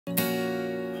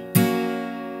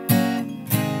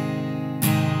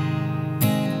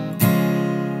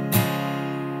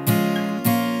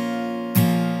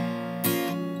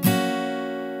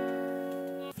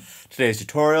Today's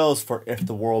tutorial is for If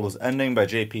the World Was Ending by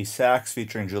Saxe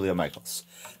featuring Julia Michaels.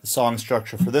 The song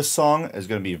structure for this song is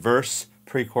going to be verse,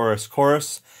 pre-chorus,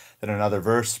 chorus, then another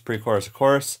verse, pre-chorus,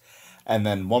 chorus, and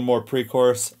then one more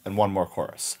pre-chorus and one more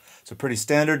chorus. So pretty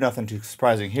standard, nothing too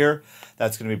surprising here.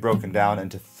 That's going to be broken down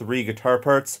into 3 guitar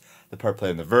parts, the part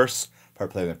playing the verse,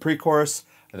 part playing the pre-chorus,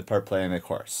 and the part playing the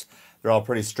chorus. They're all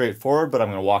pretty straightforward, but I'm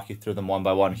going to walk you through them one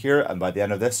by one here, and by the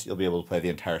end of this, you'll be able to play the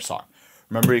entire song.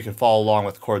 Remember, you can follow along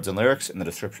with chords and lyrics in the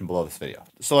description below this video.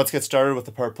 So let's get started with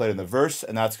the part played in the verse,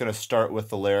 and that's going to start with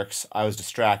the lyrics, "I was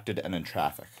distracted and in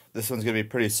traffic." This one's going to be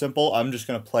pretty simple. I'm just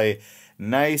going to play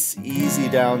nice, easy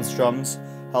down strums,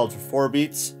 held for 4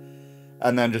 beats,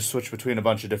 and then just switch between a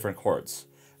bunch of different chords.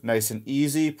 Nice and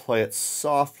easy, play it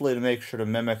softly to make sure to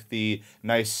mimic the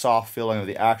nice, soft feeling of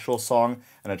the actual song,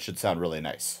 and it should sound really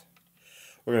nice.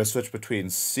 We're going to switch between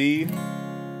C,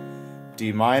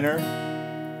 D minor,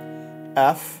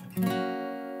 F,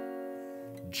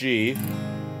 G,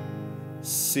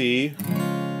 C,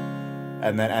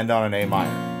 and then end on an A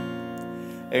minor.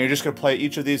 And you're just going to play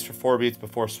each of these for 4 beats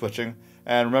before switching,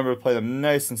 and remember to play them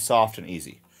nice and soft and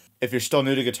easy. If you're still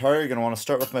new to guitar, you're going to want to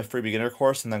start with my free beginner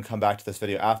course and then come back to this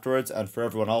video afterwards, and for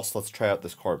everyone else, let's try out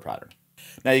this chord pattern.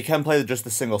 Now you can play just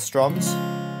the single strums,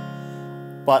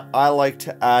 but I like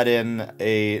to add in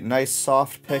a nice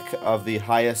soft pick of the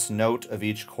highest note of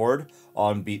each chord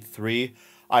on beat 3.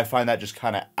 I find that just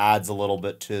kind of adds a little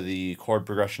bit to the chord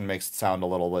progression, makes it sound a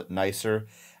little bit nicer,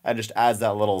 and just adds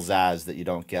that little zazz that you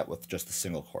don't get with just the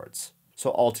single chords.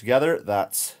 So all together,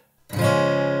 that's...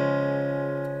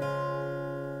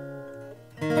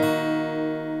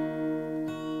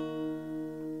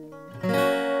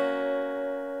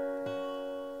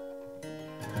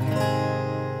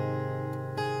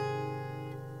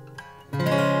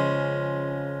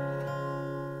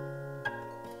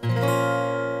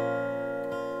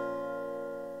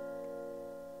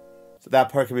 So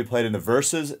that part can be played in the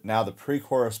verses. Now the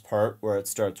pre-chorus part, where it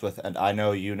starts with, "and I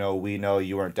know, you know, we know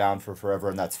you weren't down for forever,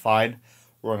 and that's fine."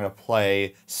 We're going to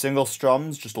play single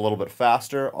strums just a little bit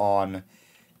faster on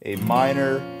A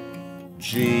minor,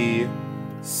 G,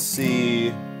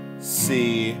 C,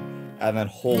 C, and then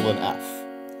hold an F.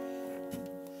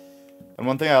 And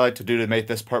one thing I like to do to make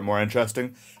this part more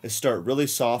interesting is start really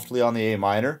softly on the A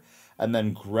minor, and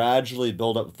then gradually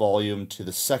build up volume to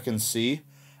the second C,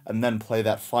 and then play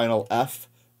that final F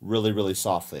really, really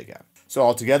softly again. So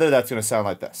all together, that's going to sound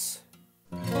like this.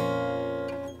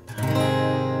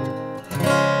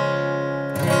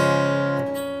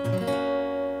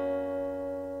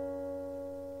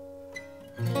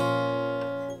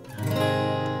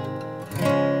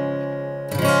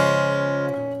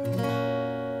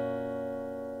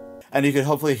 And you can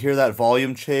hopefully hear that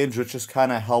volume change, which just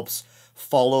kind of helps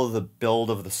follow the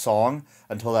build of the song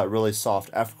until that really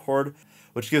soft F chord,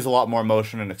 which gives a lot more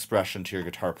motion and expression to your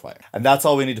guitar playing. And that's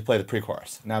all we need to play the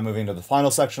pre-chorus. Now moving to the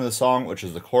final section of the song, which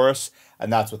is the chorus,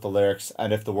 and that's with the lyrics,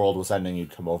 "and if the world was ending,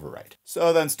 you'd come over right."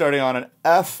 So then starting on an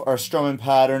F, our strumming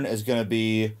pattern is going to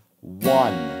be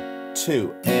 1,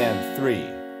 2, and 3,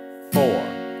 4,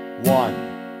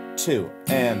 1, 2,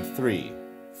 and 3,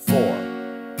 4.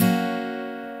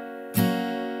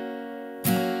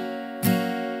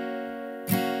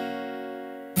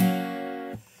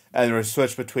 And we're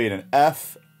switch between an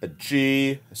F, a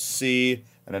G, a C,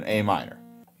 and an A minor.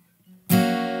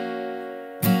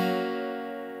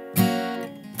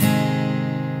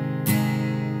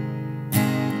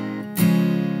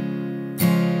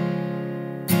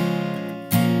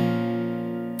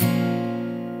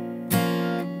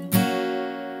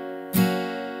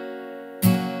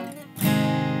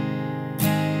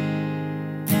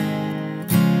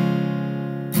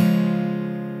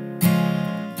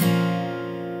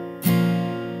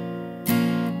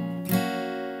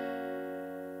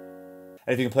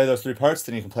 And if you can play those 3 parts,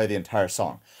 then you can play the entire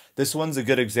song. This one's a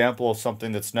good example of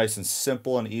something that's nice and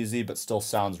simple and easy, but still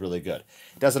sounds really good.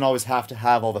 It doesn't always have to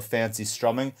have all the fancy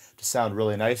strumming to sound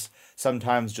really nice.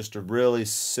 Sometimes just a really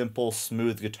simple,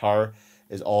 smooth guitar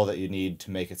is all that you need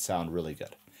to make it sound really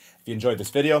good. If you enjoyed this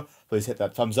video, please hit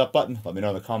that thumbs up button. Let me know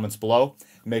in the comments below.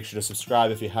 Make sure to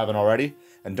subscribe if you haven't already.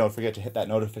 And don't forget to hit that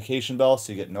notification bell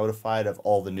so you get notified of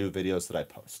all the new videos that I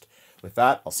post. With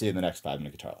that, I'll see you in the next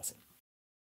 5-minute guitar lesson.